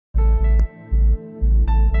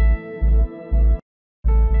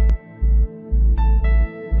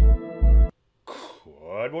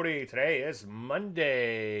Howdy, today is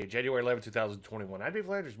Monday, January 11, 2021. I'm Dave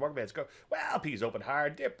Landry's market bands go. Well, P's open higher,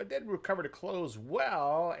 dip, but then recover to close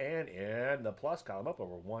well, and in the plus column up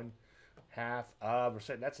over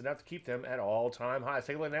 1/2%. That's enough to keep them at all-time highs.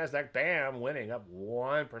 Take a look at NASDAQ, bam, winning up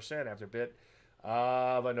 1% after a bit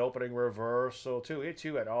of an opening reversal, too. It's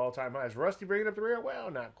you at all-time highs. Rusty bringing up the rear? Well,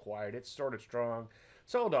 not quite. It started strong,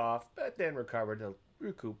 sold off, but then recovered to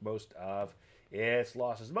recoup most of its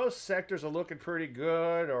losses. Most sectors are looking pretty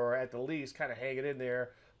good, or at the least kind of hanging in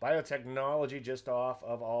there. Biotechnology just off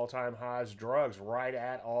of all-time highs. Drugs right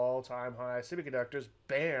at all-time highs. Semiconductors,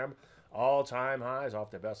 bam, all-time highs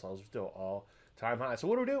off their best levels, still all-time highs. So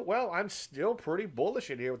what do we do? Well, I'm still pretty bullish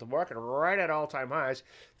in here with the market right at all-time highs.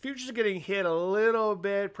 Futures are getting hit a little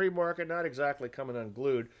bit pre-market, not exactly coming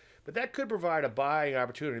unglued, but that could provide a buying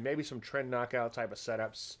opportunity, maybe some trend knockout type of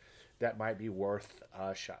setups that might be worth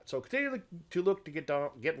a shot. So continue to look to get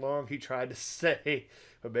long, he tried to say,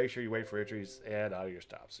 but make sure you wait for entries and out of your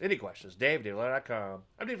stops. Any questions? Dave, DaveLandry.com.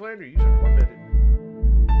 I'm Dave Landry. You said 1 minute.